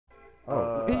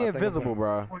He I think it's invisible, him.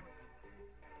 bro.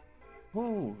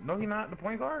 Who? No, he not the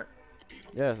point guard.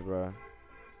 Yes, bro.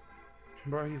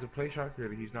 Bro, he's a play shot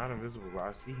creator. He's not invisible, bro.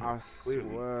 I see him I clearly.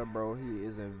 swear, bro, he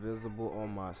is invisible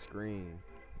on my screen.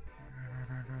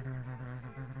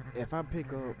 If I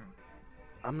pick up,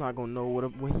 I'm not gonna know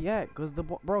where he at, cause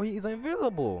bro, he's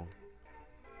invisible.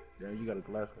 Yeah, you got a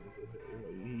glass.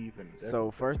 He even.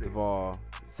 So first of all,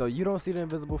 so you don't see the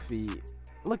invisible feet.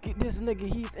 Look at this nigga,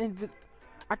 he's invisible.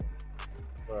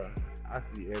 Bro, I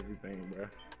see everything, bro.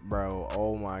 Bro,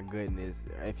 oh my goodness.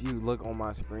 If you look on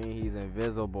my screen, he's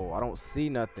invisible. I don't see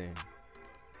nothing.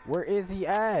 Where is he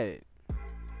at?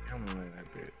 I'm gonna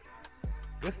that bit.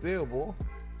 Good steal, boy.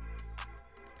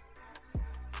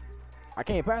 I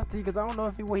can't pass to you because I don't know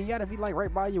where he at, if he like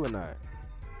right by you or not.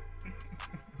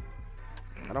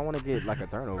 I don't want to get like a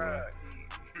turnover.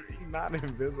 Bruh, he not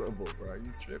invisible, bro.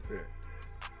 You tripping.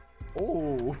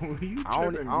 Oh, you tripping. I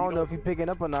don't know if he picking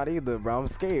up or not either, bro. I'm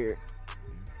scared.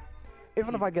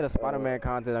 Even if I get a Spider-Man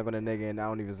content, I'm gonna nigga and I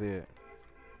don't even see it.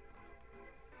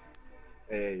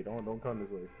 Hey, don't come this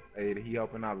way. Hey, he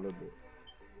helping out a little bit.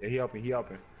 Yeah, he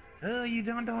helping. Oh, you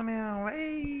jumped on now.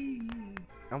 Hey.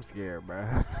 I'm scared, bro.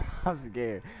 I'm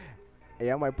scared.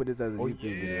 Hey, I might put this as a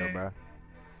YouTube video, bro.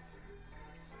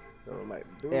 So, like,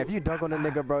 dude, hey, if you dunk on the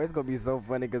nigga, bro, it's gonna be so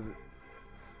funny because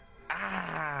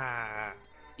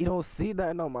you don't see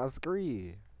nothing on my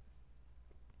screen.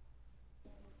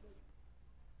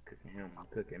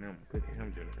 Cooking him,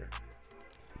 Jennifer.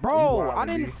 Bro, I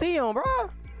didn't see him, bro.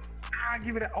 I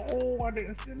give it a. Oh, I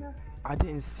didn't see him. I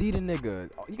didn't see the nigga.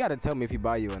 You gotta tell me if he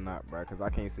buy you or not, bro, because I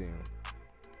can't see him.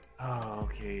 Oh,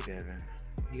 okay, Devin.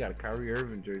 You got a Kyrie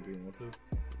Irving jersey on too.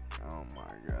 Oh my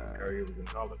god. Kyrie Irving in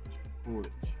college.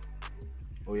 Foolish.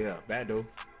 Oh yeah, bad though.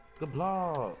 Good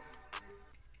block.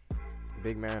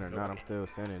 Big man or not, I'm still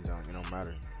sending junk. It don't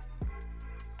matter.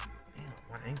 Damn,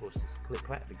 my ankles just click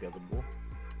clap together, boy.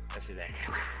 That shit ain't.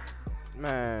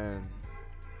 Man,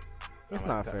 it's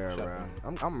not fair, bro.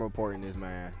 I'm reporting this,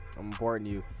 man. I'm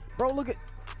reporting you, bro. Look at.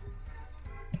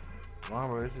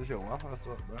 Mama, this is your Wi-Fi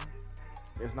stuff, bro.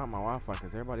 It's not my Wi-Fi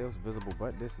because everybody else is visible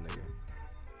but this nigga.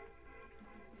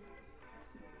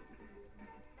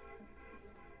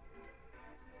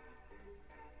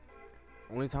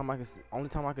 Only time I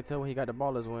could tell when he got the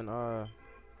ball is when only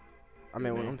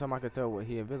time I could tell what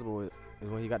he invisible is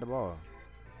when he got the ball.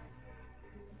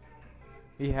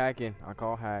 He hacking. I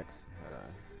call hacks.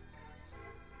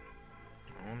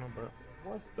 I don't know, bro.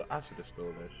 What the? I should have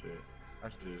stole that shit. I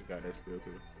should have just got that steal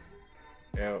too.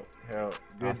 Help.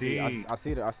 Good I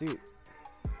see it.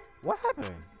 What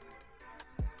happened?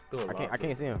 I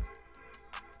can't see him.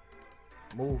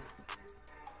 Move.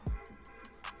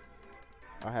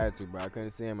 I had to, bro. I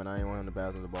couldn't see him, and I didn't want him to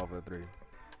pass on the ball for the 3.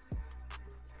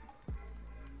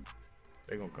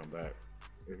 They gonna come back.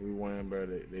 If we win, bro,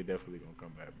 they definitely gonna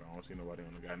come back, bro. I don't see nobody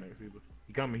on the guy next either.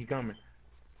 He coming.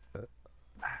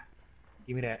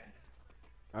 Give me that.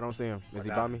 I don't see him. Is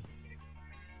he by me?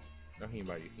 No, he ain't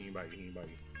by you.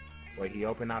 Wait, he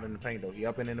open out in the paint though. He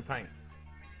open in the paint.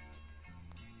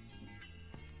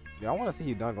 Yeah, I want to see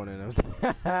you dunk on him.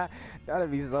 That'd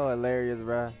be so hilarious,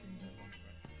 bro.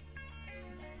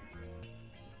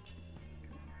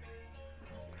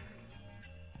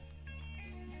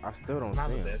 I still don't see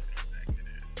him.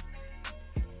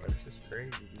 This is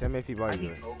crazy. Tell me if he by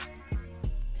you.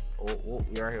 Oh,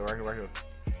 you're right here.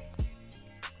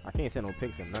 I can't send no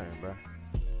pics or nothing, bro.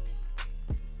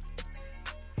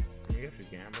 Yes, you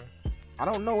can, bro. I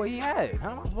don't know where he at.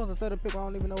 How am I supposed to set a pic? I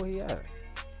don't even know where he at.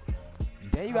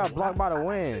 Damn, you got blocked by the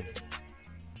wind.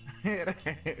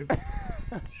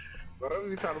 Bro, don't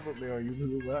be trying to put me on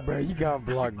YouTube, bro. Bro, you got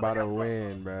blocked by the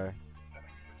wind, bro.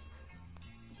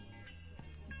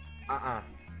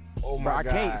 Oh my bro, I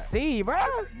God. can't see, bro.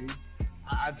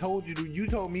 I told you. You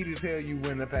told me to tell you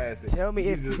when to pass it. Tell me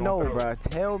if you know, bro.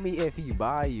 Tell me if he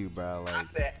buy you, bro. Like, I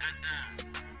said,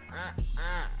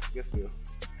 Good still.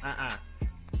 Alright,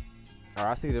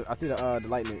 I see the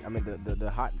lightning. I mean the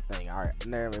hot thing. All right,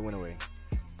 there it went away.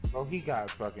 Bro, he got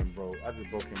fucking broke. I just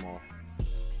broke him off.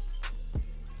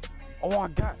 Oh, I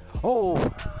got. Oh.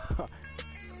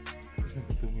 This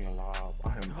nigga threw me a lob.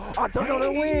 I dunked on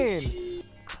the wind.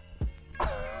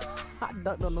 I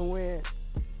dunked on the wind.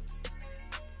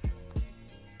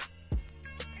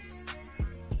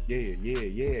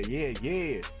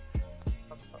 Yeah.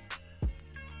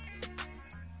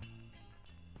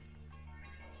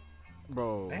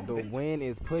 Bro, the wind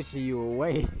is pushing you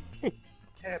away.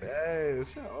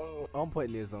 Show. I'm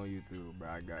putting this on YouTube, bro.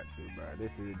 I got to, bro.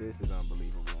 This is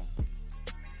unbelievable.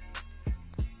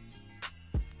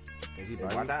 Is he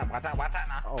Watch out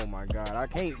now. Oh my God, I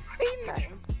can't see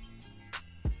nothing.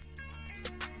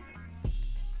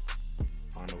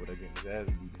 his ass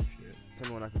beat and shit. Tell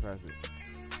me when I can pass it.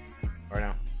 Right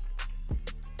now.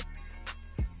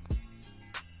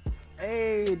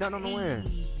 Hey, done on the win.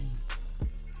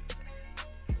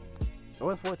 Oh,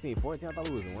 it's 14. 14, I thought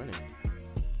we was winning.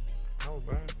 No,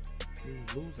 bro. You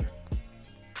was losing.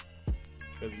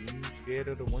 Because you scared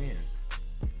of the win.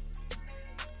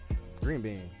 Green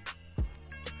bean.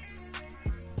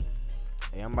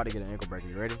 Hey, I'm about to get an ankle breaker.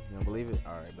 You ready? You don't believe it?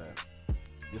 Alright, bet.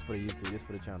 Just for the YouTube. Just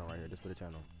for the channel right here. Just for the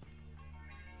channel.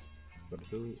 For the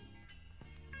food.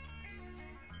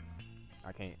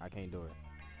 I can't do it.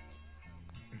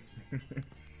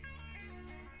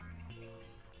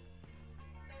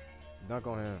 Dunk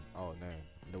on him. Oh, dang.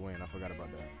 The win. I forgot about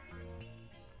that.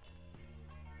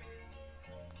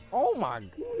 Oh, my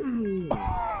God.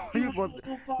 he was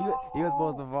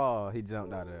supposed to fall. He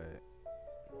jumped out of it.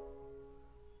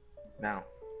 Now.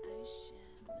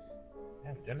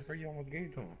 Damn, Jennifer, you almost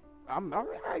gave to him. I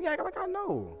act like I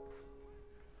know.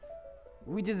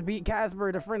 We just beat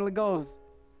Casper, the friendly ghost.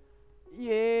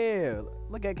 Yeah.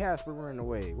 Look at Casper running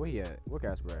away. Where he at? Where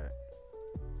Casper at?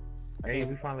 Hey,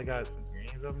 we finally got some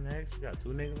games up next. We got 2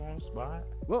 niggas on the spot.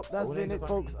 Well, that's been it,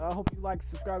 folks. I hope you like,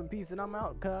 subscribe, and peace, and I'm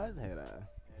out, cuz. Head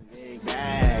Big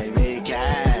bag, big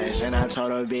cash, and I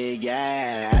told her big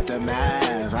yeah.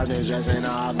 Aftermath, I'm just dressing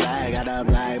all black, got a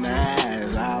black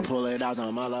mask. I'll pull it out the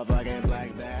motherfucking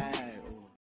black bag.